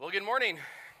Well, good morning.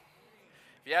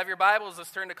 If you have your Bibles, let's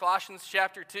turn to Colossians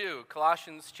chapter 2.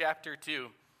 Colossians chapter 2.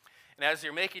 And as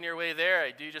you're making your way there,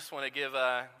 I do just want to give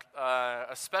a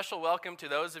special welcome to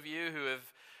those of you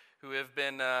who have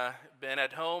been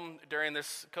at home during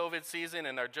this COVID season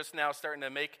and are just now starting to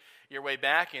make your way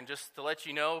back. And just to let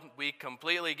you know, we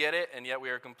completely get it, and yet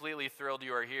we are completely thrilled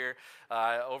you are here.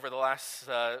 Over the last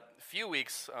few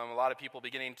weeks, a lot of people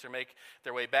beginning to make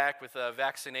their way back with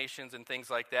vaccinations and things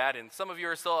like that. And some of you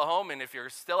are still at home, and if you're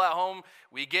still at home,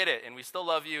 we get it, and we still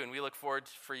love you, and we look forward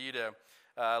for you to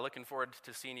looking forward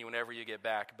to seeing you whenever you get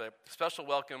back. But special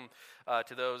welcome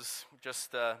to those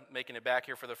just making it back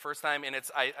here for the first time. And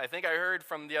I think I heard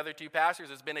from the other two pastors,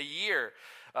 it's been a year.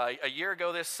 A year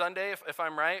ago this Sunday, if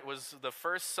I'm right, was the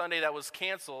first Sunday that was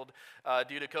canceled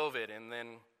due to COVID.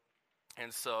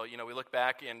 And so, we look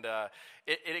back, and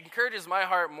it encourages my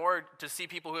heart more to see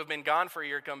people who have been gone for a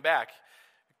year come back.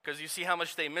 Because you see how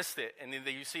much they missed it, and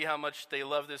you see how much they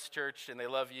love this church, and they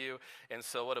love you, and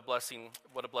so what a blessing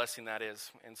that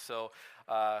is. And so,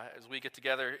 as we get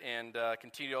together and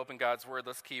continue to open God's Word,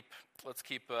 let's keep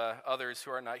others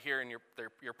who are not here in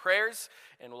your prayers,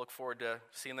 and we'll look forward to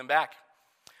seeing them back.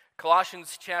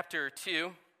 Colossians chapter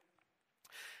 2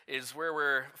 is where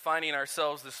we're finding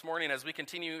ourselves this morning as we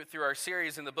continue through our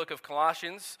series in the book of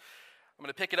Colossians. I'm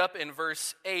going to pick it up in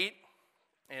verse 8.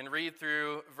 And read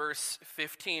through verse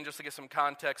 15 just to get some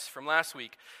context from last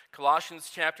week.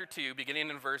 Colossians chapter 2, beginning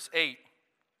in verse 8.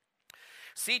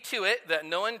 See to it that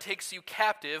no one takes you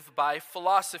captive by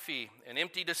philosophy and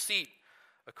empty deceit,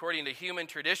 according to human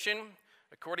tradition,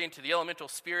 according to the elemental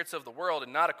spirits of the world,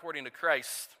 and not according to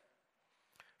Christ.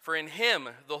 For in him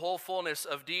the whole fullness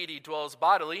of deity dwells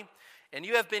bodily, and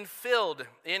you have been filled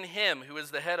in him who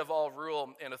is the head of all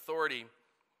rule and authority.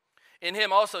 In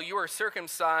him also you are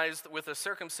circumcised with a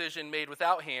circumcision made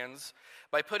without hands,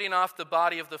 by putting off the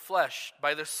body of the flesh,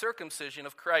 by the circumcision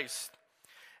of Christ,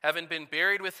 having been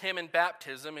buried with him in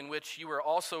baptism, in which you were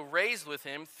also raised with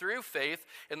him through faith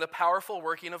in the powerful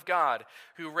working of God,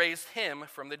 who raised him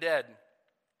from the dead.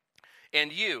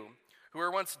 And you, who were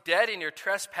once dead in your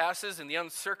trespasses and the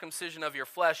uncircumcision of your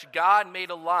flesh, God made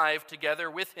alive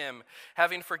together with him,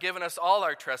 having forgiven us all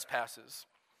our trespasses.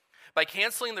 By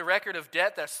canceling the record of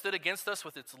debt that stood against us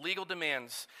with its legal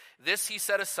demands, this he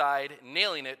set aside,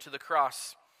 nailing it to the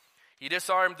cross. He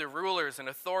disarmed the rulers and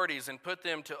authorities and put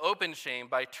them to open shame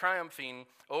by triumphing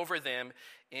over them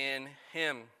in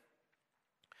him.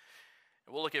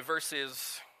 We'll look at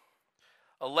verses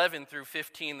 11 through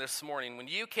 15 this morning. When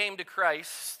you came to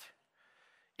Christ,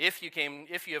 if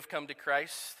you have come to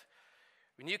Christ,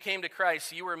 when you came to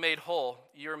Christ, you were made whole,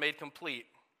 you were made complete.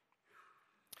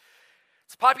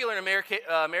 It's popular in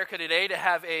America today to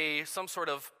have some sort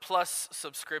of plus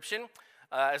subscription.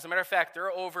 As a matter of fact, there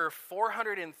are over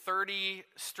 430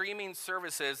 streaming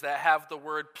services that have the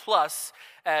word plus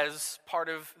as part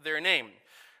of their name.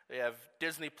 They have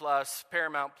Disney Plus,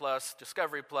 Paramount Plus,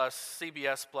 Discovery Plus,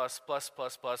 CBS Plus,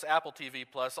 Apple TV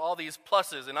Plus, all these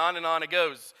pluses, and on it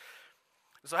goes.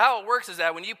 So how it works is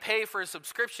that when you pay for a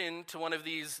subscription to one of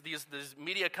these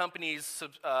media companies'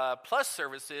 plus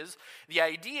services, the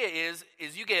idea is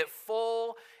you get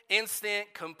full,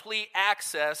 instant, complete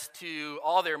access to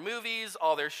all their movies,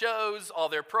 all their shows, all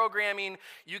their programming.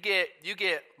 You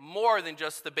get more than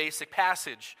just the basic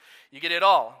passage. You get it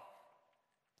all.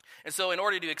 And so in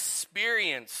order to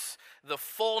experience the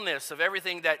fullness of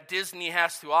everything that Disney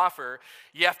has to offer,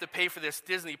 you have to pay for this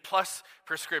Disney Plus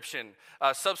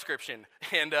subscription,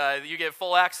 and you get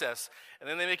full access. And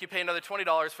then they make you pay another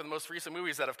 $20 for the most recent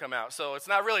movies that have come out. So it's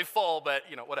not really full, but,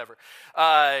 whatever.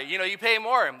 You pay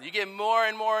more. You get more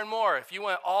and more and more. If you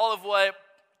want all of what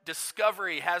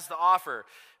Discovery has to offer,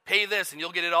 pay this and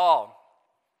you'll get it all.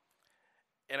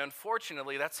 And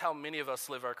unfortunately, that's how many of us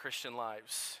live our Christian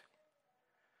lives.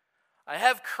 I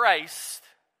have Christ,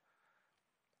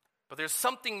 but there's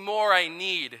something more I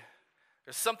need.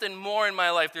 There's something more in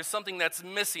my life. There's something that's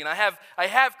missing. I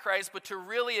have Christ, but to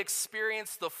really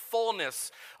experience the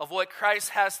fullness of what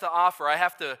Christ has to offer, I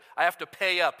have to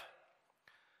pay up.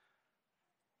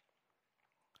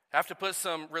 I have to put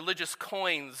some religious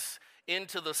coins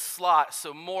into the slot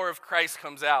so more of Christ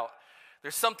comes out.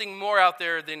 There's something more out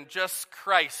there than just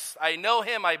Christ. I know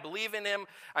him. I believe in him.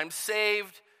 I'm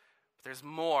saved. But there's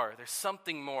more. There's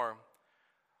something more.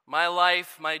 My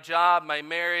life, my job, my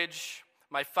marriage,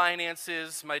 my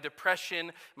finances, my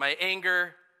depression, my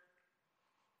anger,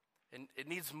 and it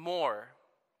needs more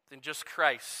than just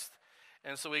Christ.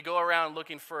 And so we go around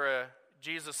looking for a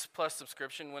Jesus Plus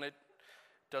subscription when it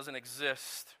doesn't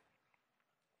exist.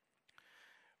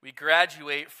 We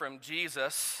graduate from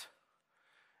Jesus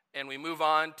and we move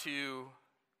on to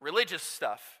religious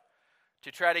stuff,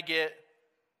 to try to get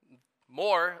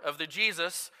more of the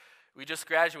Jesus we just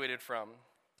graduated from.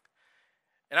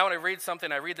 And I want to read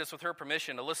something. I read this with her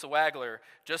permission. Alyssa Wagler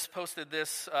just posted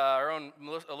this, our own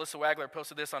Alyssa Wagler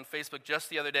posted this on Facebook just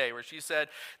the other day, where she said,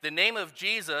 "The name of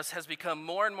Jesus has become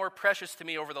more and more precious to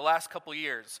me over the last couple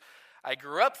years. I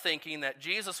grew up thinking that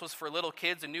Jesus was for little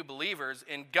kids and new believers,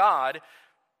 and God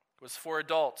was for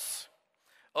adults.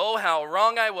 Oh, how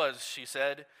wrong I was," she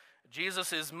said.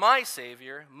 "Jesus is my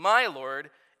Savior, my Lord,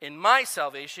 and my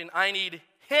salvation. I need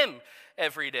Him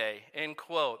every day," end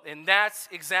quote. And that's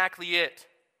exactly it.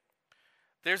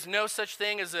 There's no such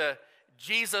thing as a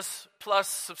Jesus plus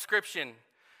subscription.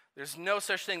 There's no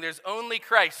such thing. There's only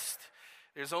Christ.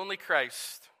 There's only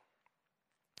Christ.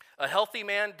 A healthy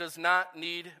man does not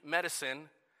need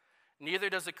medicine. Neither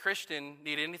does a Christian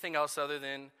need anything else other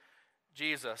than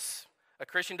Jesus. A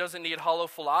Christian doesn't need hollow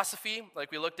philosophy like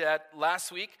we looked at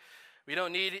last week. We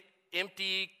don't need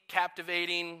empty,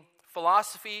 captivating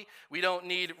philosophy. We don't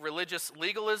need religious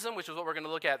legalism, which is what we're going to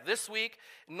look at this week.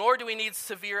 Nor do we need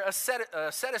severe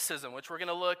asceticism, which we're going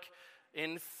to look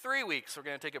in 3 weeks. We're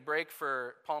going to take a break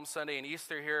for Palm Sunday and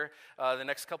Easter here the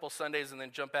next couple Sundays, and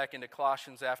then jump back into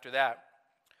Colossians after that.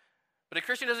 But a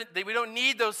Christian we don't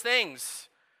need those things.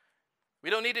 We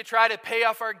don't need to try to pay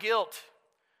off our guilt.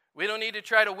 We don't need to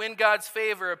try to win God's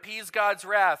favor, appease God's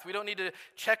wrath. We don't need to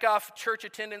check off church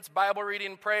attendance, Bible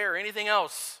reading, prayer, or anything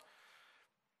else.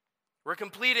 We're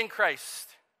complete in Christ.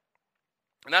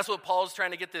 And that's what Paul's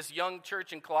trying to get this young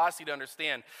church in Colossae to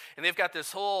understand. And they've got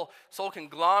this whole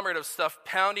conglomerate of stuff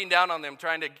pounding down on them,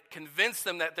 trying to convince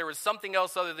them that there was something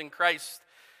else other than Christ.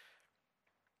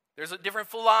 There's a different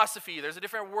philosophy. There's a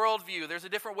different worldview. There's a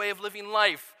different way of living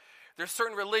life. There's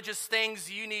certain religious things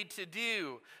you need to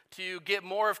do to get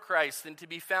more of Christ and to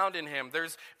be found in Him.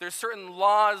 There's certain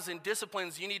laws and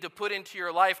disciplines you need to put into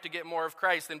your life to get more of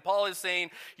Christ. And Paul is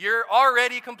saying, you're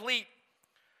already complete.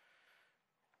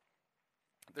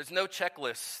 There's no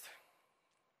checklist.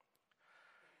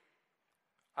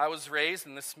 I was raised,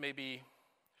 and this may be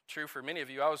true for many of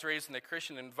you, I was raised in a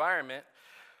Christian environment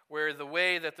where the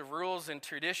way that the rules and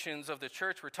traditions of the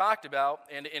church were talked about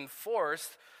and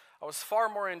enforced, I was far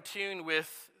more in tune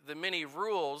with the many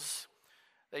rules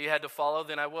that you had to follow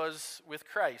than I was with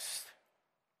Christ.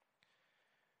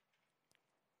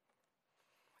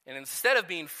 And instead of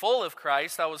being full of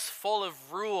Christ, I was full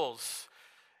of rules,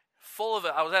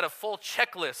 I was at a full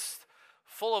checklist,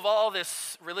 full of all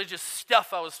this religious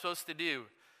stuff I was supposed to do.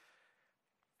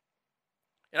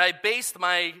 And I based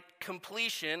my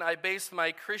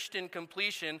Christian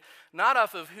completion, not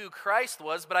off of who Christ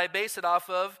was, but I based it off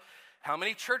of how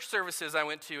many church services I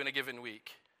went to in a given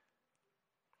week.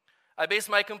 I based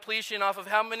my completion off of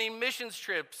how many missions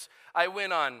trips I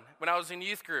went on when I was in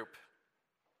youth group.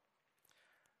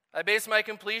 I based my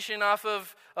completion off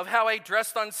of how I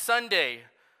dressed on Sunday,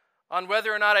 on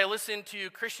whether or not I listened to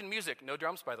Christian music. No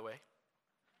drums, by the way.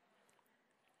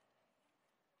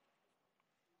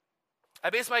 I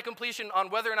based my completion on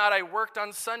whether or not I worked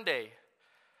on Sunday.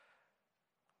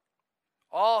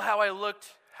 All how I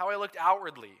looked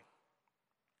outwardly.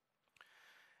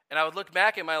 And I would look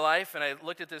back at my life, and I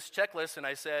looked at this checklist, and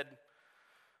I said,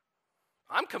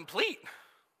 I'm complete.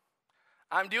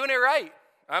 I'm doing it right.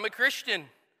 I'm a Christian.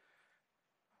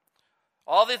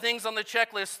 All the things on the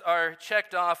checklist are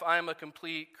checked off. I'm a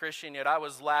complete Christian, yet I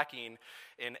was lacking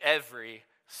in every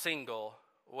single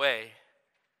way.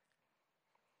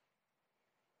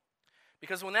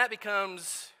 Because when that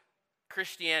becomes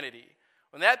Christianity,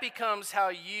 when that becomes how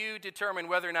you determine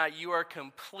whether or not you are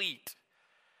complete,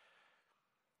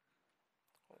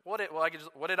 what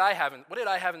did I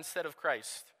have instead of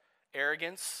Christ?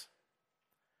 Arrogance.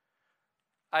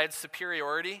 I had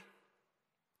superiority,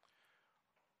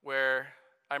 where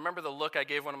I remember the look I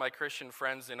gave one of my Christian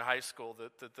friends in high school,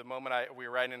 the moment we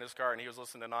were riding in his car and he was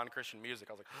listening to non-Christian music.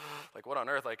 I was like, what on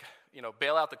earth?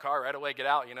 Bail out the car right away, get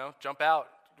out, jump out.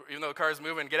 Even though the car's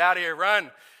moving, get out of here, run.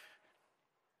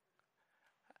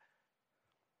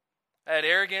 I had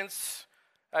arrogance,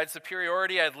 I had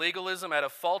superiority, I had legalism, I had a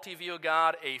faulty view of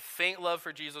God, a faint love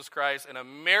for Jesus Christ, and a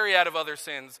myriad of other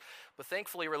sins. But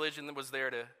thankfully, religion was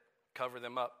there to cover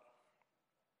them up.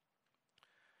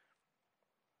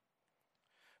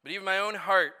 But even my own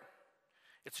heart,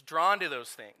 it's drawn to those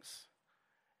things.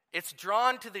 It's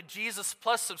drawn to the Jesus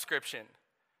Plus subscription.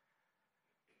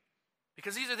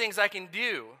 Because these are things I can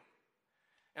do,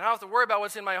 and I don't have to worry about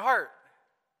what's in my heart.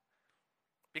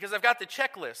 Because I've got the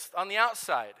checklist on the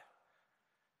outside.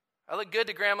 I look good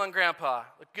to grandma and grandpa.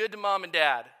 I look good to mom and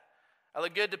dad. I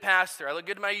look good to pastor. I look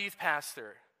good to my youth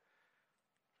pastor.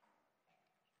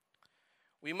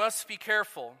 We must be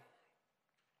careful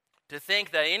to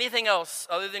think that anything else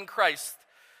other than Christ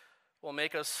will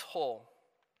make us whole.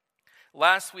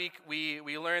 Last week, we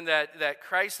learned that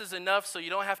Christ is enough, so you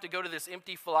don't have to go to this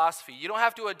empty philosophy. You don't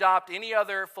have to adopt any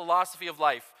other philosophy of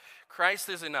life. Christ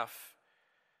is enough.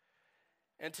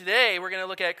 And today, we're going to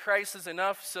look at Christ is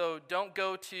enough, so don't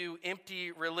go to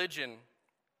empty religion.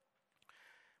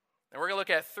 And we're going to look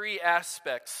at three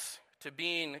aspects to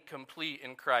being complete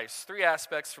in Christ. Three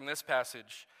aspects from this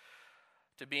passage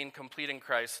to being complete in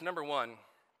Christ. Number one,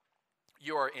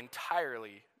 you are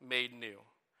entirely made new.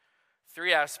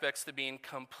 Three aspects to being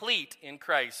complete in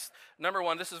Christ. Number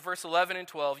one, this is verse 11 and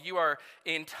 12. You are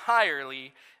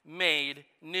entirely made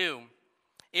new.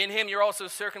 In him you're also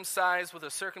circumcised with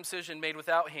a circumcision made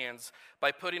without hands,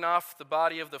 by putting off the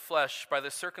body of the flesh, by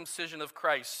the circumcision of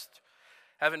Christ,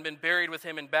 having been buried with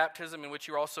him in baptism, in which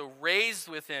you were also raised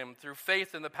with him through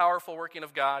faith in the powerful working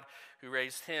of God who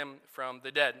raised him from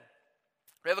the dead.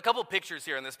 We have a couple pictures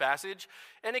here in this passage,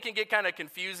 and it can get kind of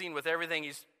confusing with everything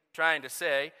he's trying to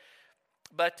say.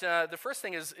 But the first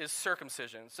thing is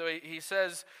circumcision. So he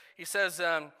says,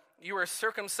 you are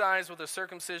circumcised with a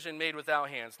circumcision made without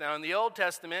hands. Now, in the Old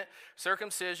Testament,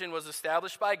 circumcision was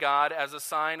established by God as a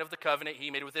sign of the covenant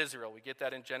he made with Israel. We get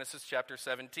that in Genesis chapter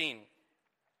 17.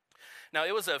 Now,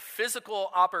 it was a physical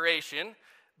operation,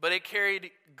 but it carried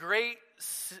great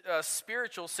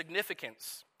spiritual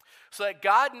significance. So that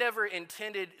God never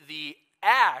intended the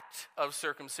act of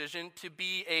circumcision to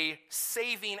be a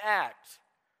saving act.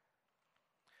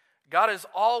 God has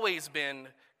always been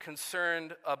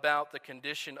concerned about the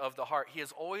condition of the heart. He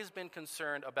has always been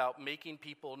concerned about making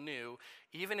people new,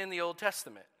 even in the Old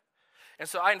Testament. And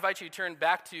so I invite you to turn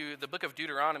back to the book of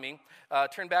Deuteronomy.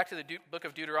 Turn back to the book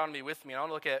of Deuteronomy with me. I want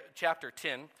to look at chapter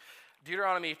 10.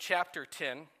 Deuteronomy chapter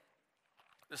 10.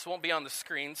 This won't be on the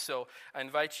screen, so I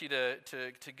invite you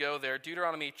to go there.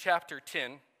 Deuteronomy chapter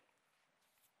 10.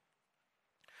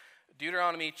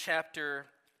 Deuteronomy chapter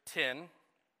 10.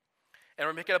 And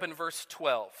we're picking up in verse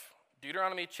 12.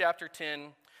 Deuteronomy chapter 10,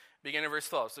 beginning in verse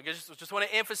 12. So I just want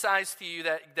to emphasize to you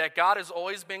that God has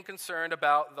always been concerned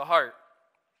about the heart.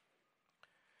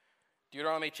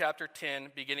 Deuteronomy chapter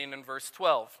 10, beginning in verse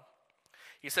 12.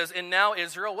 He says, "And now,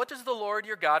 Israel, what does the Lord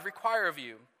your God require of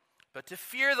you? But to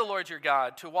fear the Lord your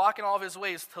God, to walk in all of his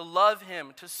ways, to love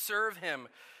him, to serve him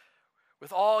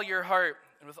with all your heart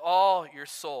and with all your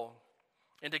soul,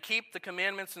 and to keep the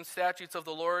commandments and statutes of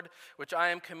the Lord, which I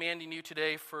am commanding you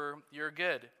today for your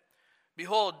good.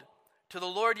 Behold, to the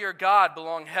Lord your God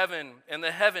belong heaven and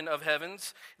the heaven of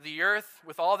heavens, the earth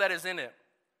with all that is in it.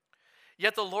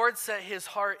 Yet the Lord set his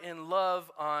heart in love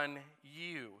on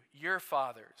you, your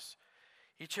fathers.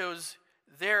 He chose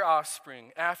their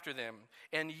offspring after them,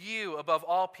 and you above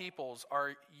all peoples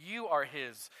are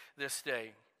his this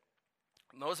day."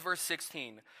 Notice verse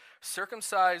 16.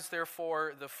 "Circumcise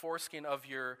therefore the foreskin of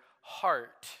your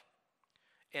heart,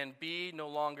 and be no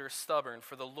longer stubborn.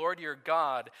 For the Lord your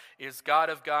God is God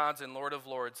of gods and Lord of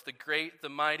lords, the great, the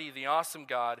mighty, the awesome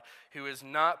God, who is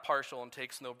not partial and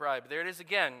takes no bribe." There it is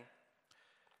again.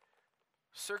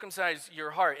 Circumcise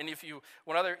your heart. And if you,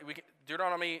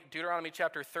 Deuteronomy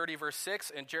chapter 30, verse 6,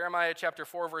 and Jeremiah chapter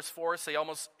 4, verse 4 say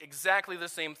almost exactly the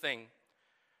same thing.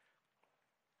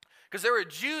 Because there were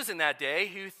Jews in that day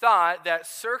who thought that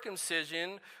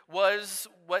circumcision was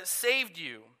what saved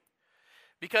you.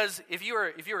 Because if you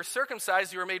were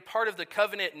circumcised, you were made part of the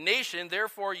covenant nation,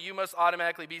 therefore you must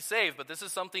automatically be saved. But this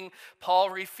is something Paul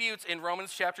refutes in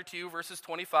Romans chapter 2, verses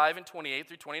 25 and 28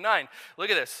 through 29. Look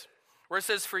at this, where it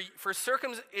says, for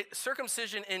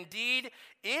circumcision indeed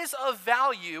is of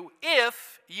value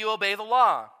if you obey the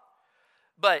law.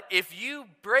 But if you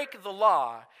break the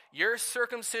law, your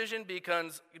circumcision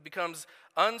becomes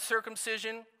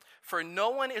uncircumcision. For no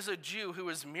one is a Jew who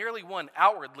is merely one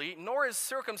outwardly, nor is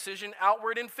circumcision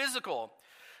outward and physical.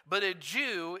 But a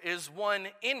Jew is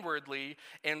one inwardly,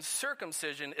 and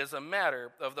circumcision is a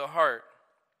matter of the heart.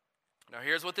 Now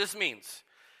here's what this means.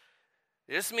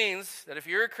 This means that if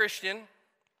you're a Christian,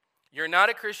 you're not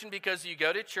a Christian because you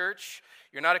go to church.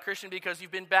 You're not a Christian because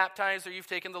you've been baptized or you've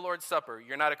taken the Lord's Supper.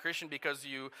 You're not a Christian because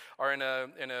you are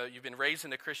you've been raised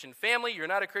in a Christian family. You're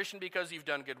not a Christian because you've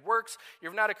done good works.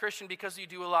 You're not a Christian because you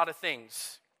do a lot of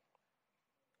things.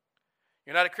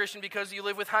 You're not a Christian because you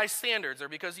live with high standards or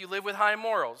because you live with high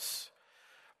morals.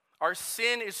 Our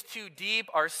sin is too deep.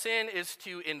 Our sin is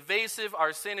too invasive.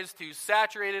 Our sin is too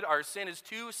saturated. Our sin is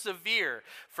too severe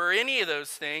for any of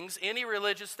those things, any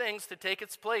religious things, to take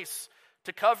its place,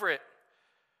 to cover it,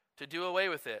 to do away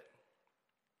with it.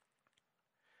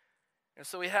 And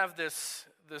so we have this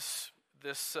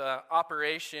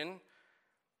operation,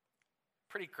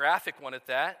 pretty graphic one at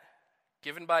that,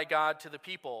 given by God to the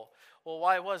people. Well,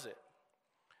 why was it?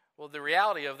 Well, the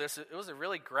reality of this, it was a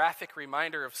really graphic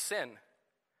reminder of sin,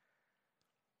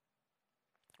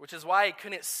 which is why it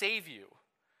couldn't save you.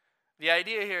 The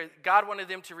idea here, God wanted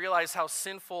them to realize how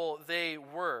sinful they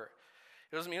were.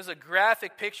 It was a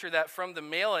graphic picture that from the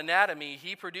male anatomy,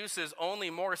 he produces only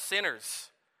more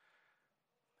sinners.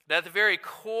 That at the very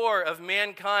core of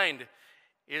mankind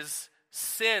is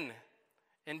sin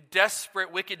and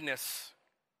desperate wickedness,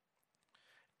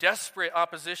 desperate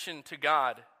opposition to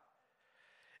God.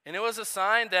 And it was a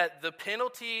sign that the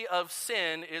penalty of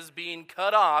sin is being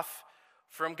cut off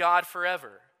from God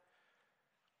forever.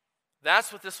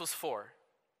 That's what this was for.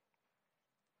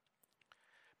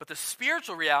 But the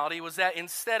spiritual reality was that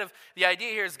the idea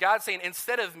here is God saying,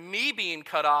 instead of me being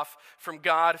cut off from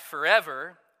God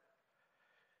forever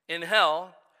in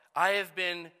hell, I have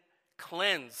been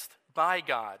cleansed by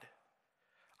God.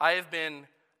 I have been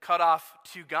cut off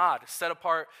to God, set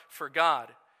apart for God.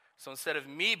 So instead of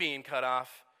me being cut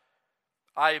off,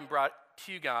 I am brought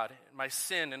to God. My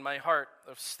sin and my heart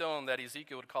of stone, that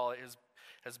Ezekiel would call it,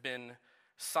 has been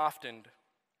softened.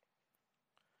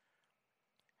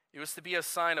 It was to be a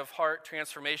sign of heart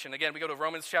transformation. Again, we go to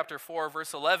Romans chapter 4,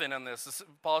 verse 11 on this.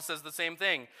 Paul says the same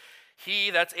thing.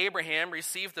 He, that's Abraham,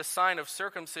 received the sign of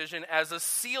circumcision as a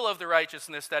seal of the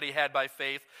righteousness that he had by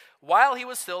faith while he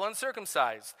was still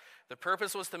uncircumcised. The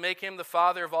purpose was to make him the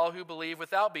father of all who believe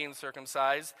without being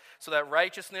circumcised, so that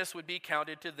righteousness would be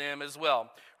counted to them as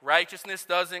well. Righteousness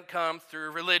doesn't come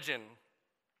through religion.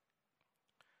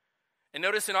 And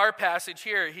notice in our passage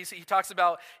here, he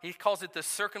calls it the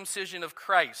circumcision of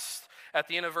Christ at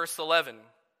the end of verse 11.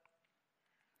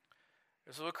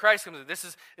 This is what Christ comes in.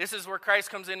 This is where Christ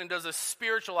comes in and does a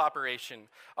spiritual operation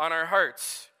on our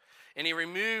hearts. And he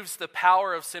removes the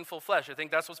power of sinful flesh. I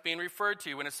think that's what's being referred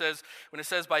to when it says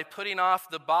by putting off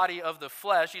the body of the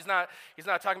flesh. He's not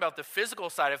talking about the physical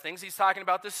side of things. He's talking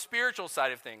about the spiritual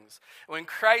side of things. When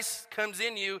Christ comes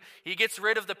in you, he gets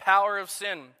rid of the power of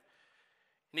sin.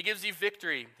 And he gives you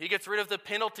victory. He gets rid of the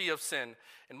penalty of sin.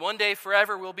 And one day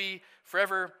forever we'll be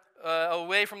forever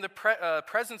away from the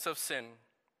presence of sin.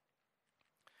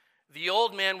 The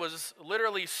old man was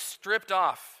literally stripped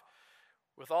off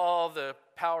with all the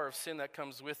power of sin that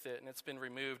comes with it, and it's been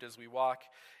removed as we walk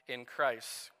in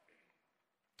Christ.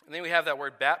 And then we have that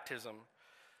word baptism,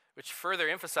 which further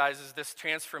emphasizes this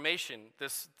transformation.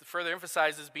 This further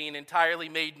emphasizes being entirely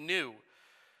made new.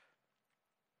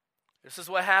 This is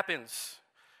what happens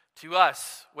to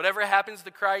us. Whatever happens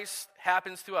to Christ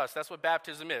happens to us. That's what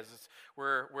baptism is. It's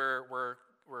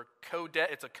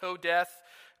a co-death,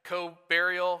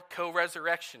 co-burial,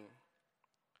 co-resurrection.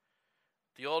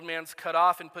 The old man's cut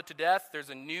off and put to death.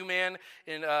 There's a new man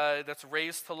that's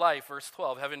raised to life. Verse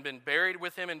 12, having been buried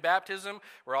with him in baptism,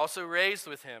 we're also raised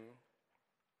with him.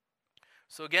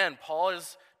 So again, Paul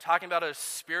is talking about a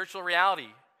spiritual reality.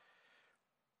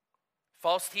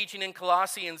 False teaching in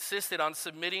Colossae insisted on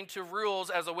submitting to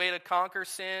rules as a way to conquer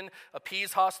sin,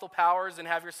 appease hostile powers, and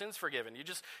have your sins forgiven.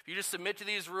 If you just submit to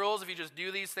these rules, if you just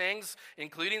do these things,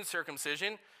 including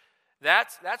circumcision,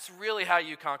 that's really how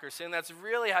you conquer sin. That's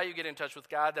really how you get in touch with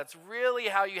God. That's really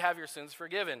how you have your sins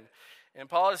forgiven. And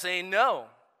Paul is saying, no.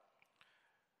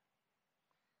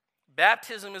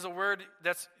 Baptism is a word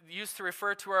that's used to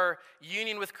refer to our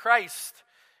union with Christ.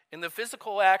 In the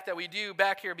physical act that we do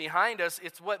back here behind us,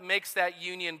 it's what makes that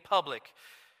union public.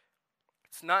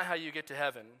 It's not how you get to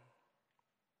heaven.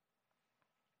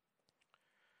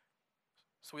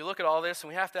 So we look at all this and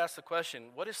we have to ask the question,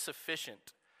 what is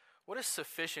sufficient? What is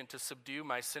sufficient to subdue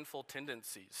my sinful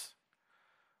tendencies?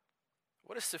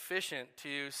 What is sufficient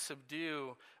to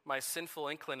subdue my sinful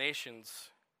inclinations?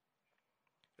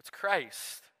 It's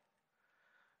Christ.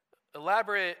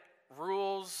 Elaborate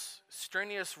rules,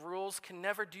 strenuous rules can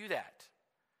never do that.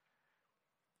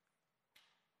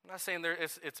 I'm not saying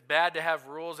it's bad to have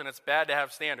rules and it's bad to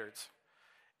have standards.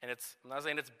 And I'm not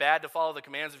saying it's bad to follow the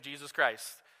commands of Jesus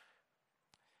Christ.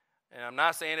 And I'm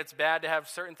not saying it's bad to have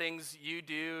certain things you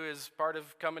do as part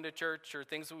of coming to church or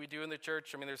things that we do in the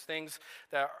church. I mean, there's things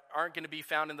that aren't going to be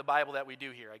found in the Bible that we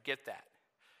do here. I get that.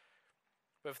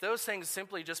 But if those things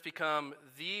simply just become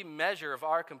the measure of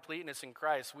our completeness in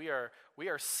Christ, we are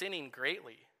sinning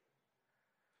greatly.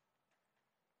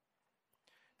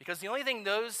 Because the only thing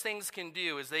those things can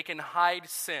do is they can hide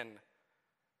sin.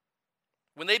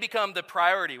 When they become the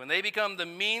priority, when they become the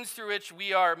means through which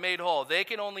we are made whole, they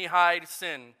can only hide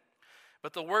sin.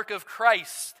 But the work of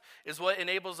Christ is what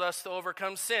enables us to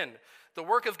overcome sin. The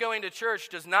work of going to church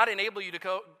does not enable you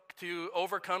to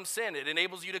overcome sin. It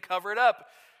enables you to cover it up.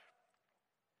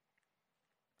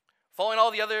 Following all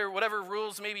the other whatever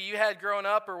rules maybe you had growing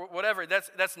up or whatever,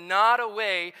 that's not a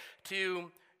way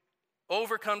to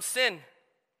overcome sin.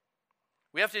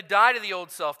 We have to die to the old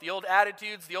self, the old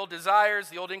attitudes, the old desires,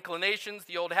 the old inclinations,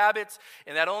 the old habits,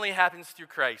 and that only happens through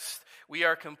Christ. We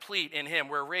are complete in Him.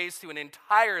 We're raised to an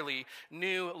entirely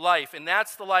new life, and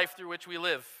that's the life through which we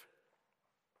live.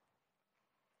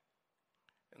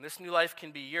 And this new life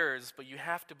can be yours, but you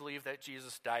have to believe that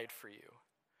Jesus died for you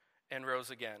and rose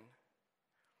again.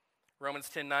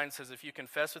 Romans 10:9 says, if you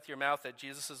confess with your mouth that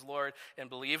Jesus is Lord and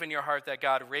believe in your heart that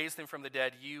God raised him from the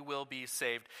dead, you will be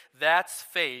saved. That's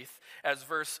faith, as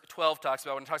verse 12 talks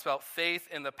about. When it talks about faith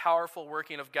in the powerful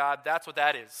working of God, that's what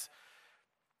that is.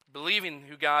 Believing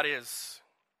who God is.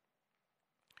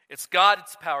 It's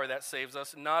God's power that saves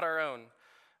us, not our own.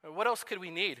 What else could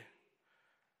we need?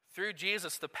 Through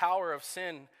Jesus, the power of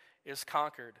sin is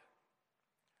conquered.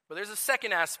 But there's a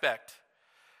second aspect.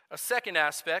 A second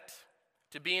aspect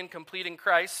to being complete in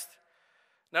Christ.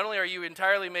 Not only are you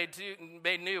entirely made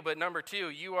new, but number two,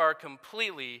 you are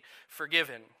completely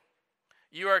forgiven.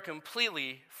 You are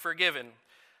completely forgiven.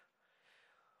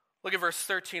 Look at verse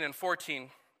 13 and 14.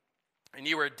 And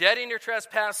you were dead in your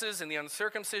trespasses and the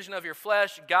uncircumcision of your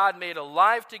flesh. God made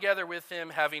alive together with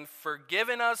him, having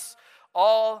forgiven us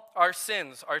all our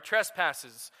sins, our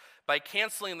trespasses, by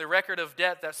canceling the record of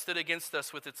debt that stood against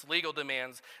us with its legal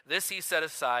demands. This he set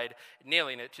aside,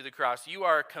 nailing it to the cross. You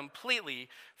are completely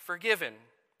forgiven.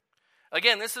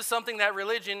 Again, this is something that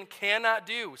religion cannot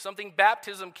do, something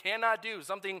baptism cannot do,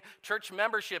 something church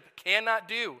membership cannot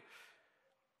do,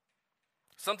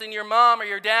 something your mom or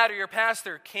your dad or your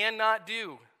pastor cannot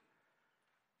do.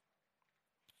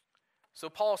 So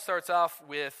Paul starts off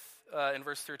with, in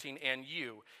verse 13, and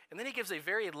you. And then he gives a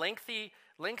very lengthy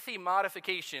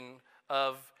modification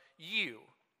of you.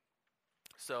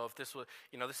 So if this was,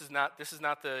 this is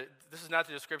not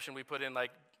the description we put in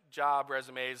like job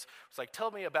resumes. It's like,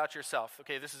 tell me about yourself.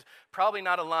 Okay, this is probably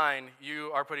not a line you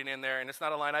are putting in there, and it's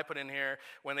not a line I put in here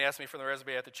when they asked me for the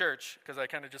resume at the church, because I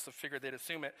kind of just figured they'd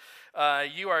assume it.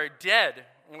 You are dead.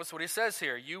 And that's what he says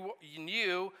here.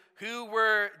 You who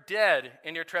were dead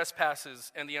in your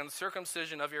trespasses and the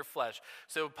uncircumcision of your flesh.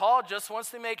 So Paul just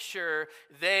wants to make sure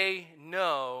they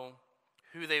know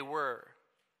who they were.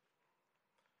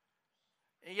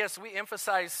 And yes, we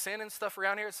emphasize sin and stuff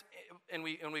around here, and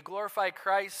we glorify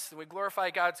Christ and we glorify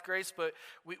God's grace, but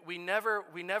we never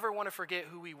want to forget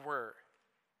who we were.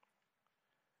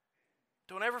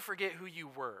 Don't ever forget who you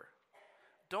were.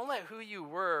 Don't let who you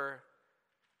were.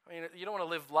 You don't want to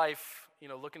live life,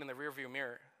 looking in the rearview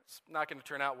mirror. It's not going to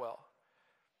turn out well.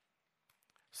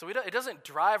 So it doesn't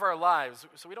drive our lives.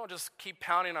 So we don't just keep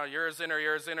pounding on you're a sinner,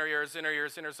 you're a sinner, you're a sinner, you're a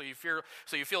sinner, so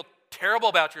you feel terrible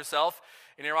about yourself,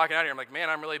 and you're walking out here, I'm like, man,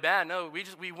 I'm really bad. No,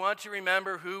 we want to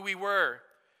remember who we were.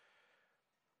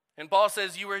 And Paul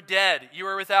says, you were dead. You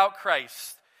were without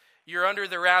Christ. You're under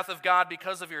the wrath of God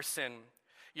because of your sin.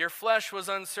 Your flesh was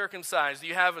uncircumcised.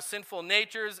 You have a sinful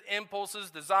natures, impulses,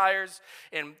 desires,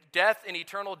 and death and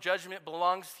eternal judgment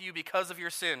belongs to you because of your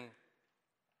sin.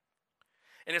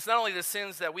 And it's not only the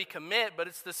sins that we commit, but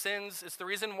it's the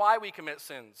reason why we commit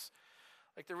sins.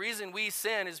 Like the reason we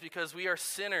sin is because we are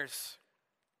sinners.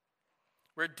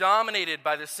 We're dominated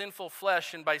by the sinful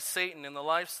flesh and by Satan and the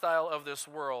lifestyle of this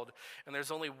world. And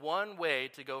there's only one way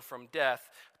to go from death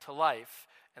to life,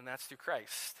 and that's through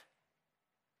Christ.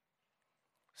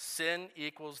 Sin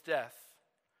equals death.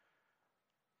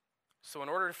 So in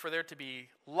order for there to be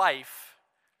life,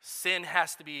 sin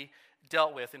has to be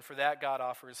dealt with, and for that God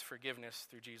offers forgiveness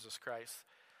through Jesus Christ.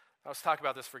 Now let's talk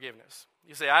about this forgiveness.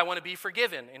 You say, I want to be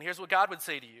forgiven, and here's what God would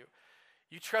say to you.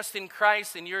 You trust in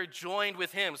Christ and you're joined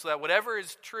with him so that whatever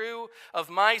is true of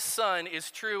my son is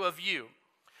true of you.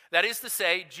 That is to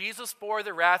say, Jesus bore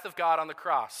the wrath of God on the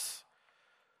cross.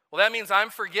 Well, that means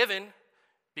I'm forgiven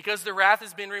because the wrath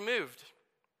has been removed.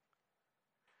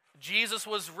 Jesus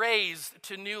was raised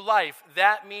to new life.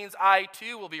 That means I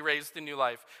too will be raised to new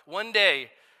life. One day,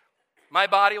 my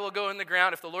body will go in the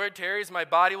ground. If the Lord tarries, my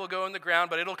body will go in the ground,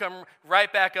 but it'll come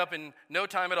right back up in no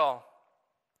time at all.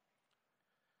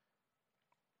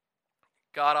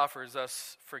 God offers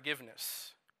us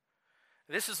forgiveness.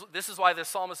 This is why the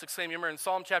psalmist exclaimed, remember in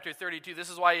Psalm chapter 32, this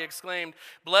is why he exclaimed,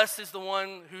 blessed is the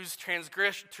one whose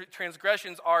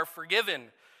transgressions are forgiven.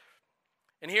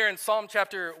 And here in Psalm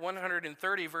chapter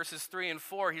 130, verses 3 and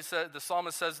 4, the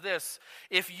psalmist says this,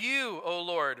 If you, O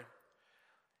Lord,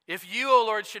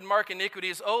 should mark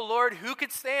iniquities, O Lord, who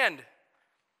could stand?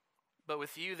 But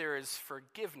with you there is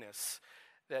forgiveness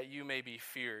that you may be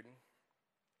feared.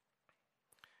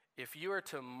 If you are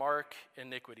to mark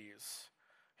iniquities,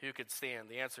 who could stand?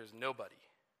 The answer is nobody.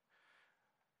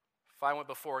 If I went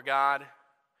before God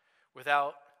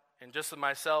without, and just with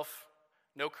myself,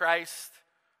 no Christ,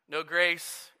 no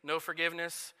grace, no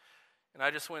forgiveness, and I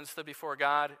just went and stood before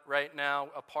God right now,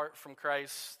 apart from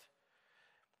Christ,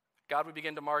 God would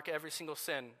begin to mark every single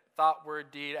sin, thought,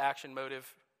 word, deed, action,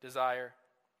 motive, desire.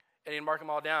 And he'd mark them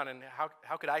all down. And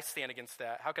how could I stand against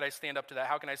that? How could I stand up to that?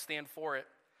 How can I stand for it?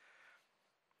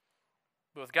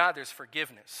 But with God, there's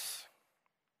forgiveness.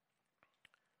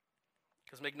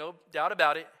 Because make no doubt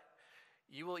about it,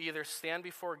 you will either stand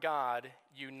before God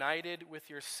united with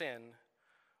your sin,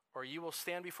 or you will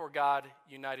stand before God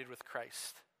united with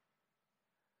Christ.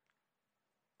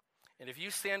 And if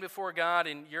you stand before God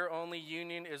and your only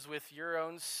union is with your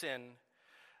own sin,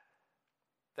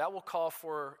 that will call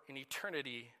for an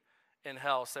eternity in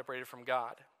hell separated from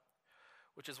God.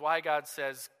 Which is why God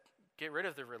says, get rid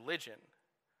of the religion.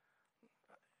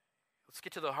 Let's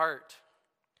get to the heart.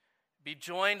 Be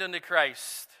joined unto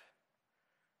Christ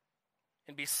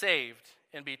and be saved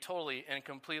and be totally and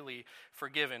completely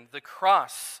forgiven. The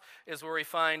cross is where we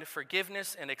find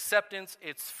forgiveness and acceptance.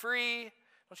 It's free.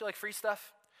 Don't you like free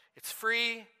stuff? It's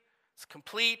free, it's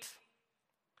complete,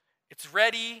 it's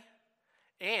ready,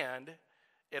 and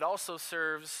it also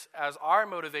serves as our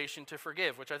motivation to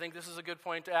forgive, which I think this is a good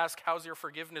point to ask. How's your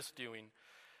forgiveness doing?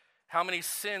 How many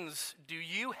sins do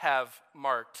you have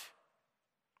marked?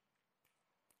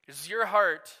 Is your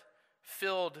heart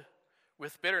filled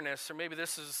with bitterness? Or maybe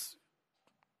this is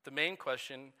the main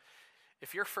question.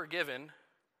 If you're forgiven,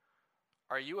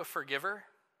 are you a forgiver?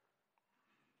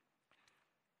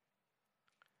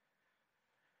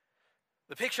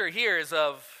 The picture here is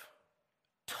of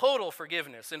total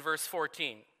forgiveness in verse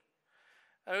 14.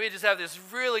 I mean, we just have this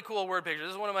really cool word picture.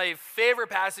 This is one of my favorite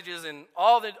passages in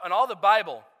all the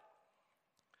Bible.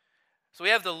 So we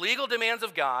have the legal demands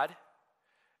of God,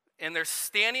 and they're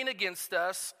standing against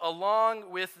us along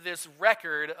with this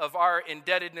record of our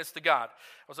indebtedness to God.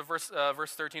 That was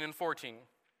verse 13 and 14.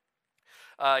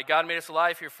 God made us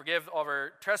alive. He forgave all of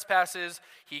our trespasses.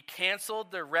 He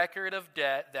canceled the record of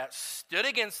debt that stood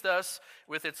against us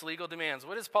with its legal demands.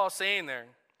 What is Paul saying there?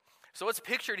 So what's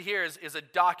pictured here is a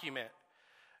document.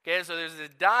 Okay, so there's a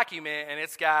document, and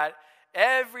it's got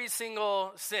every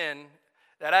single sin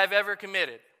that I've ever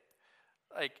committed.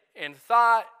 Like in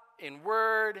thought, in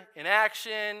word, in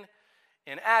action,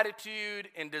 in attitude,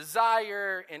 in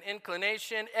desire, in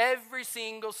inclination, every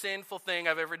single sinful thing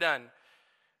I've ever done.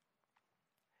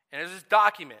 And there's this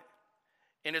document,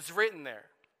 and it's written there.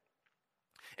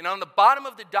 And on the bottom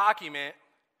of the document,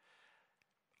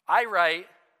 I write,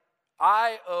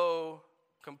 I owe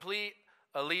complete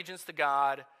allegiance to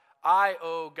God. I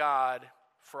owe God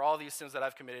for all these sins that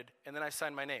I've committed. And then I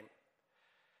sign my name.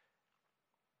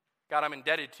 God, I'm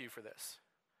indebted to you for this.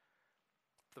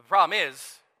 The problem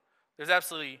is, there's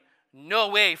absolutely no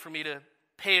way for me to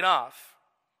pay it off.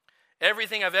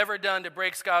 Everything I've ever done to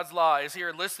break God's law is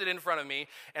here listed in front of me,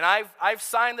 and I've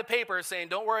signed the paper saying,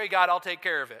 don't worry, God, I'll take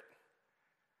care of it.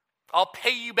 I'll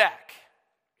pay you back.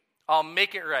 I'll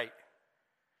make it right.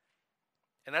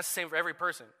 And that's the same for every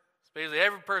person. So basically,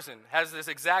 every person has this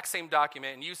exact same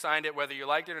document, and you signed it, whether you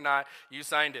liked it or not, you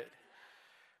signed it.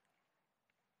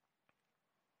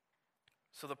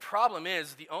 So the problem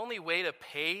is, the only way to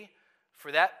pay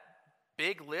for that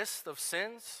big list of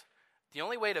sins, the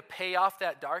only way to pay off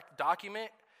that dark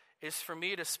document is for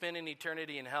me to spend an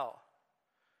eternity in hell.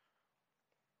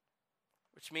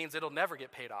 Which means it'll never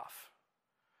get paid off.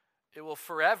 It will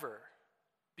forever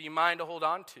be mine to hold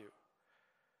on to.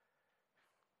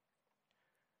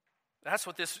 That's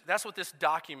what this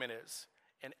document is.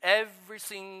 And every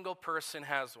single person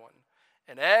has one.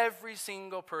 And every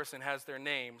single person has their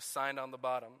name signed on the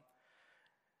bottom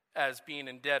as being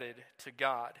indebted to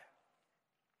God.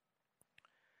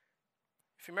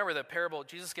 If you remember the parable,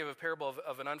 Jesus gave a parable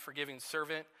of an unforgiving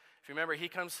servant. If you remember, he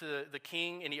comes to the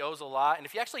king and he owes a lot. And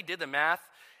if you actually did the math,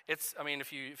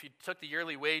 if you took the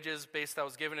yearly wages based that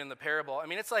was given in the parable,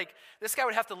 it's like this guy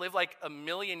would have to live like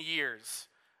 1,000,000 years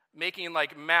making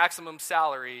like maximum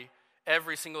salary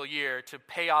every single year to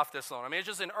pay off this loan. It's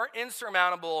just an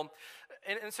insurmountable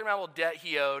debt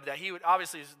he owed that he would,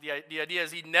 obviously, the idea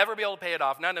is he'd never be able to pay it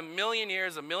off. Not in 1,000,000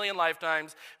 years, 1,000,000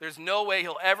 lifetimes. There's no way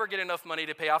he'll ever get enough money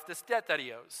to pay off this debt that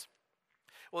he owes.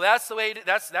 Well, that's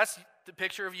the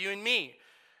picture of you and me.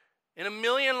 In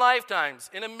 1,000,000 lifetimes,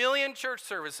 in 1,000,000 church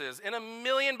services, in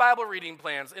 1,000,000 Bible reading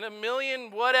plans, in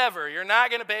 1,000,000 whatever, you're not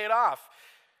going to pay it off.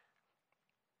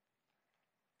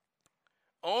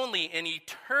 Only in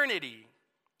eternity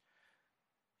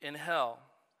in hell,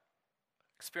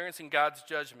 experiencing God's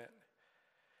judgment.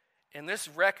 And this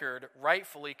record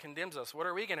rightfully condemns us. What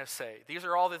are we going to say? These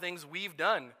are all the things we've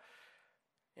done.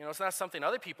 It's not something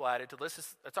other people added to the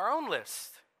list. It's our own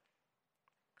list.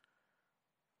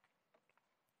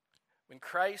 When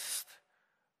Christ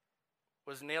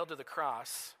was nailed to the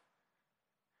cross,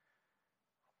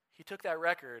 he took that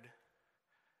record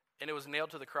and it was nailed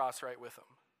to the cross right with him.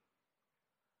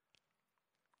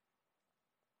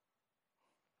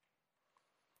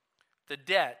 The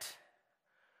debt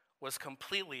was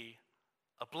completely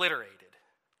obliterated,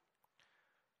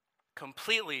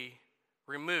 completely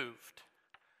removed,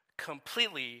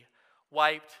 completely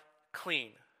wiped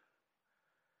clean,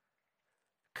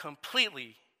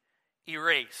 completely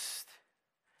erased,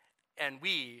 and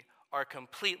we are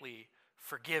completely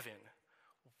forgiven.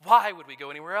 Why would we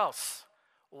go anywhere else?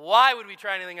 Why would we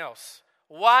try anything else?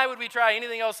 Why would we try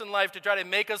anything else in life to try to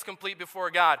make us complete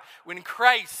before God when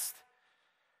Christ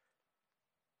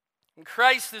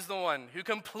is the one who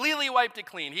completely wiped it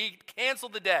clean? He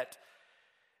canceled the debt.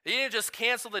 He didn't just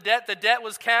cancel the debt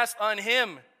was cast on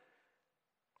him.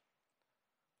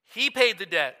 He paid the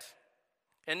debt,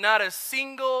 and not a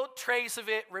single trace of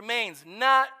it remains.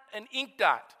 Not an ink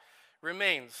dot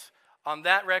remains on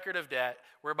that record of debt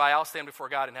whereby I'll stand before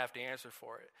God and have to answer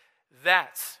for it.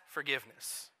 That's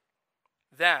forgiveness.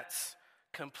 That's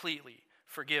completely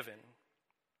forgiven.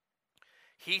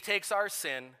 He takes our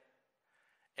sin,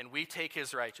 and we take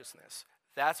his righteousness.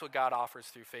 That's what God offers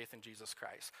through faith in Jesus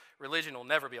Christ. Religion will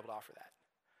never be able to offer that.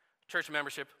 Church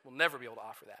membership will never be able to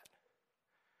offer that.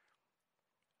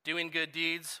 Doing good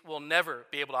deeds will never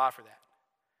be able to offer that.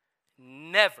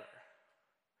 Never.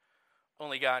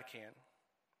 Only God can.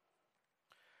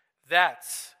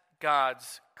 That's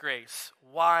God's grace.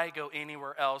 Why go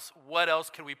anywhere else? What else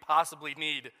could we possibly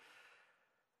need?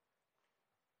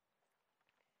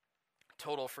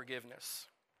 Total forgiveness.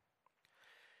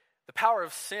 The power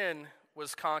of sin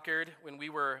was conquered when we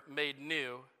were made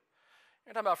new.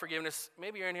 You're talking about forgiveness.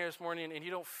 Maybe you're in here this morning and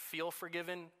you don't feel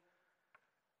forgiven.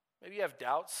 Maybe you have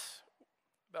doubts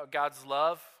about God's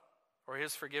love or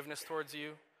his forgiveness towards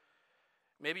you.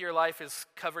 Maybe your life is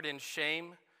covered in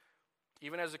shame,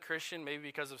 even as a Christian, maybe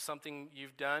because of something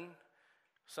you've done,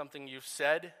 something you've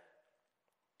said.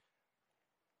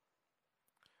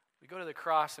 We go to the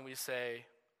cross and we say,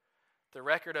 the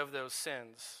record of those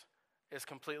sins is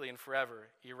completely and forever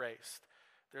erased.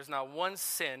 There's not one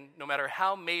sin, no matter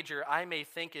how major I may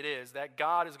think it is, that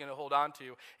God is going to hold on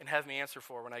to and have me answer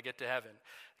for when I get to heaven.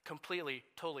 Completely,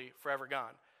 totally, forever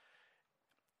gone.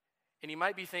 And you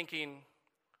might be thinking,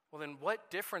 well, then what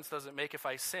difference does it make if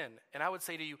I sin? And I would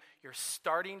say to you, you're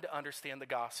starting to understand the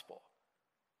gospel.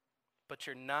 But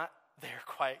you're not there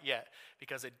quite yet,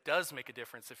 because it does make a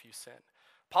difference if you sin.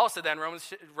 Paul said that in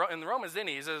Romans, didn't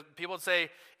he? He says, people would say,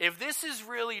 if this is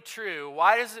really true,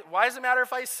 why does it matter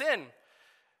if I sin?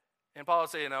 And Paul would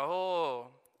say, now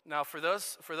for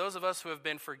those of us who have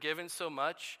been forgiven so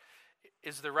much,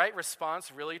 is the right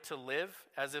response really to live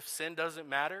as if sin doesn't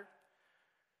matter?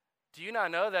 Do you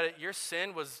not know that your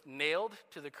sin was nailed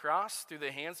to the cross through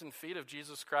the hands and feet of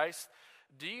Jesus Christ?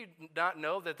 Do you not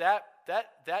know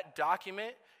that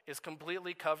document is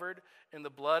completely covered in the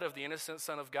blood of the innocent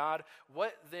Son of God?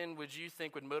 What then would you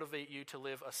think would motivate you to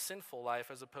live a sinful life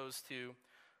as opposed to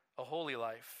a holy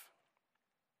life?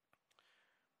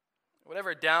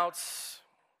 Whatever doubts,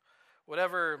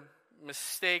 whatever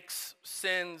mistakes,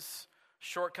 sins,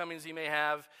 shortcomings you may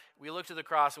have, we look to the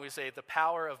cross and we say, the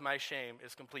power of my shame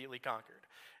is completely conquered.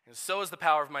 And so is the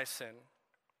power of my sin.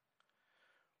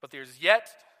 But there's yet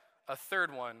a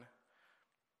third one,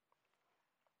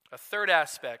 a third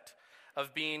aspect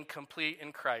of being complete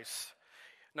in Christ.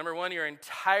 Number one, you're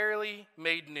entirely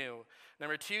made new.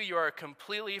 Number two, you are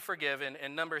completely forgiven.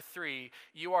 And number three,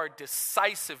 you are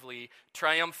decisively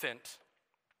triumphant.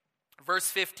 Verse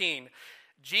 15,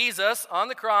 Jesus, on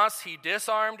the cross, he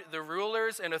disarmed the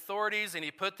rulers and authorities, and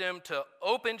he put them to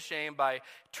open shame by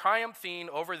triumphing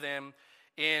over them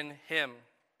in him.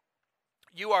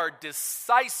 You are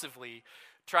decisively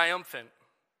triumphant.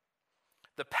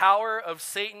 The power of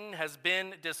Satan has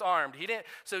been disarmed.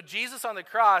 So Jesus on the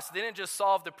cross didn't just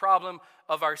solve the problem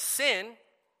of our sin,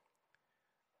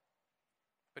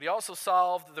 but he also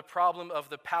solved the problem of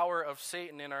the power of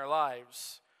Satan in our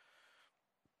lives.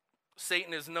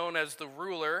 Satan is known as the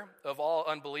ruler of all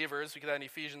unbelievers. We get that in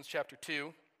Ephesians chapter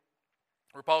 2,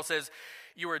 where Paul says,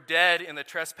 you were dead in the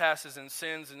trespasses and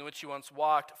sins in which you once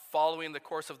walked, following the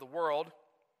course of the world,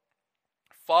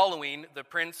 following the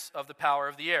prince of the power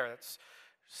of the air. That's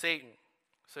Satan.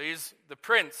 So he's the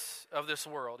prince of this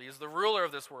world. He's the ruler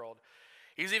of this world.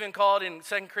 He's even called in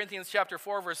 2 Corinthians chapter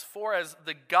 4, verse 4, as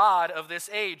the god of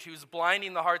this age, who's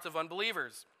blinding the hearts of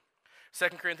unbelievers. 2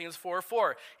 Corinthians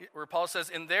 4:4, where Paul says,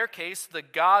 in their case, the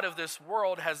god of this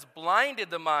world has blinded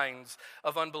the minds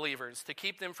of unbelievers to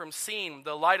keep them from seeing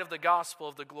the light of the gospel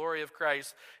of the glory of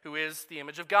Christ, who is the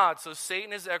image of God. So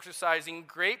Satan is exercising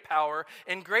great power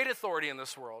and great authority in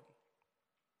this world.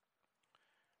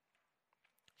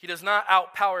 He does not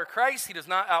outpower Christ. He does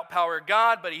not outpower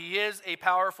God, but he is a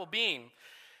powerful being.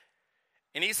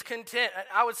 And he's content.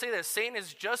 I would say this, Satan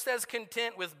is just as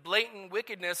content with blatant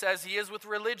wickedness as he is with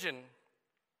religion.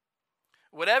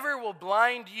 Whatever will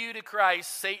blind you to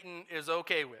Christ, Satan is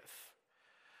okay with.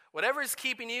 Whatever is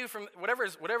keeping you from,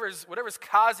 whatever's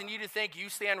causing you to think you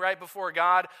stand right before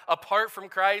God apart from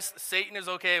Christ, Satan is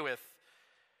okay with.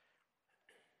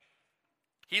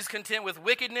 He's content with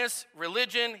wickedness,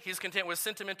 religion. He's content with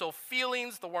sentimental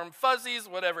feelings, the warm fuzzies,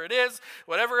 whatever it is,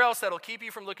 whatever else that'll keep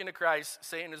you from looking to Christ,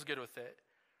 Satan is good with it.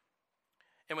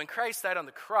 And when Christ died on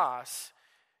the cross,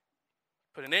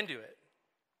 put an end to it.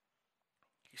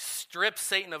 He stripped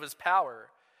Satan of his power.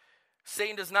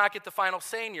 Satan does not get the final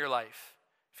say in your life.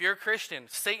 If you're a Christian,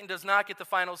 Satan does not get the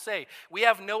final say. We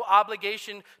have no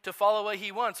obligation to follow what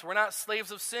he wants. We're not slaves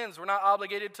of sins. We're not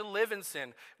obligated to live in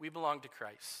sin. We belong to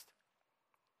Christ.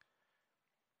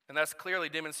 And that's clearly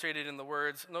demonstrated in the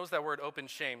words. Notice that word, open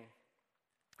shame.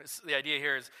 The idea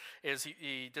here is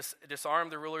he disarmed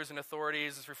the rulers and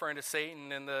authorities. It's referring to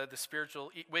Satan and the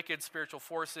wicked spiritual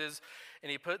forces,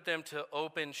 and he put them to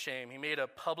open shame. He made a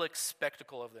public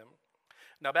spectacle of them.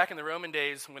 Now, back in the Roman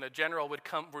days, when a general would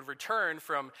return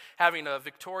from having a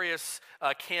victorious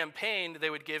campaign, they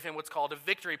would give him what's called a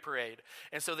victory parade.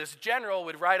 And so this general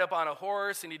would ride up on a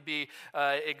horse, and he'd be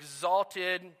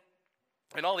exalted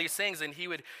and all these things, and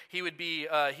you'd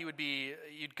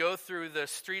go through the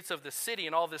streets of the city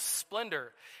in all this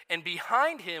splendor, and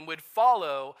behind him would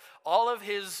follow all of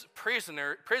his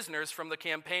prisoners from the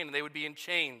campaign, and they would be in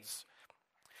chains.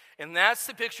 And that's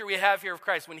the picture we have here of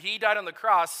Christ. When he died on the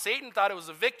cross, Satan thought it was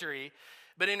a victory,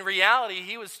 but in reality,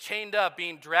 he was chained up,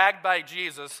 being dragged by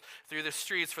Jesus through the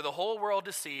streets for the whole world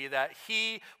to see that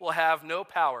he will have no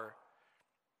power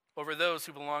over those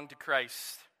who belong to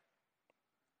Christ.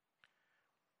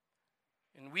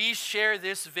 And we share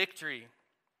this victory.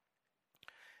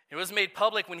 It was made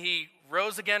public when he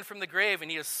rose again from the grave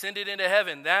and he ascended into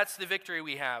heaven. That's the victory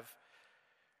we have.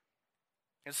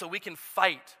 And so we can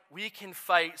fight. We can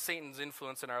fight Satan's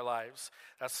influence in our lives.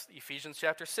 That's Ephesians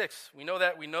chapter 6. We know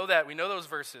that. We know those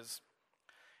verses.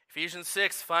 Ephesians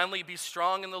 6, finally be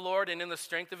strong in the Lord and in the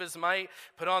strength of his might.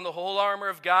 Put on the whole armor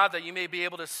of God that you may be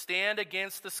able to stand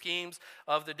against the schemes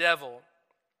of the devil.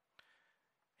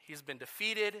 He's been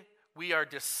defeated. We are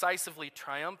decisively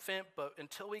triumphant, but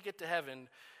until we get to heaven,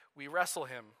 we wrestle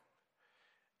him.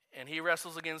 And he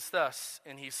wrestles against us,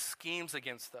 and he schemes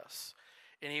against us.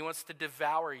 And he wants to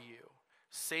devour you.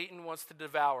 Satan wants to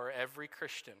devour every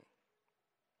Christian.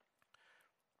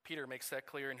 Peter makes that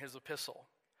clear in his epistle.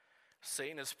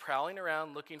 Satan is prowling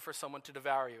around looking for someone to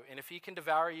devour you. And if he can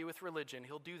devour you with religion,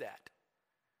 he'll do that.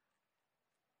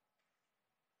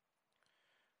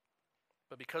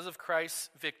 But because of Christ's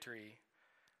victory,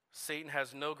 Satan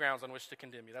has no grounds on which to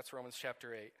condemn you. That's Romans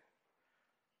chapter 8.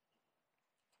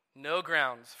 No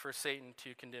grounds for Satan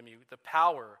to condemn you. The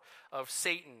power of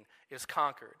Satan is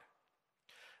conquered.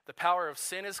 The power of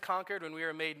sin is conquered when we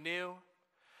are made new.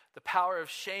 The power of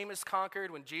shame is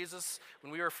conquered when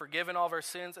we were forgiven all of our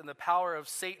sins. And the power of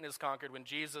Satan is conquered when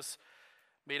Jesus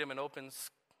made him an open,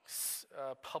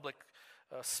 public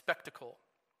spectacle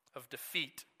of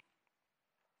defeat.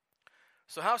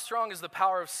 So how strong is the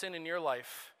power of sin in your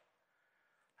life?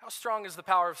 How strong is the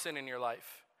power of sin in your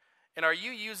life? And are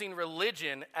you using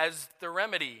religion as the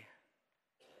remedy?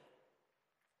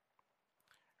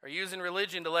 Are you using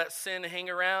religion to let sin hang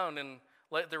around and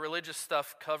let the religious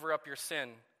stuff cover up your sin?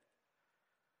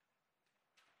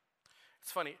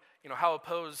 It's funny, how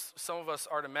opposed some of us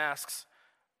are to masks,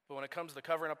 but when it comes to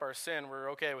covering up our sin,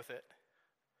 we're okay with it.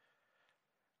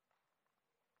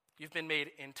 You've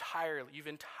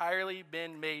entirely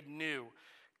been made new.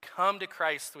 Come to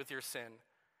Christ with your sin.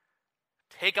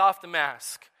 Take off the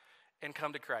mask and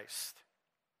come to Christ.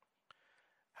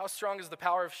 How strong is the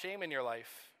power of shame in your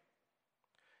life?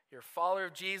 You're a follower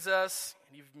of Jesus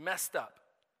and you've messed up.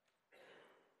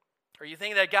 Or you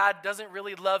think that God doesn't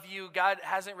really love you, God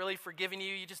hasn't really forgiven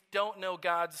you, you just don't know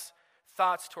God's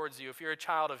thoughts towards you if you're a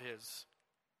child of his.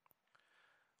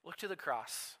 Look to the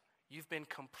cross. You've been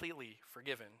completely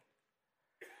forgiven.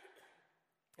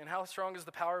 And how strong is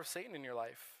the power of Satan in your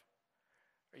life?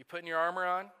 Are you putting your armor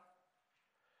on?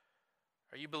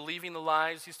 Are you believing the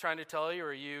lies he's trying to tell you, or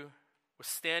are you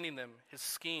withstanding them, his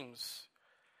schemes?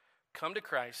 Come to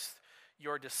Christ.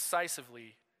 You're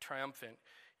decisively triumphant.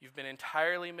 You've been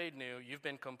entirely made new. You've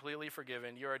been completely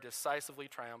forgiven. You are decisively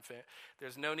triumphant.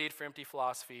 There's no need for empty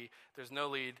philosophy. There's no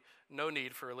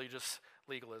need for religious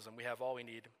legalism. We have all we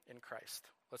need in Christ.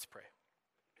 Let's pray.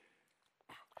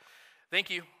 Thank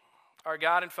you, our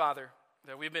God and Father,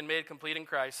 that we've been made complete in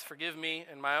Christ. Forgive me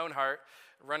in my own heart,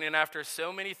 running after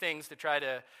so many things to try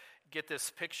to get this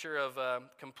picture of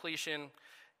completion,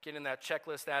 getting that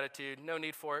checklist attitude. No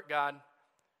need for it, God.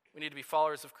 We need to be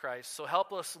followers of Christ. So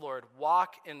help us, Lord,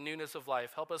 walk in newness of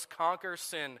life. Help us conquer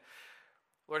sin.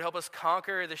 Lord, help us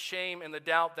conquer the shame and the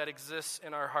doubt that exists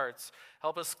in our hearts.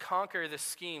 Help us conquer the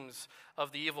schemes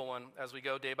of the evil one as we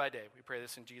go day by day. We pray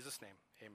this in Jesus' name. Amen.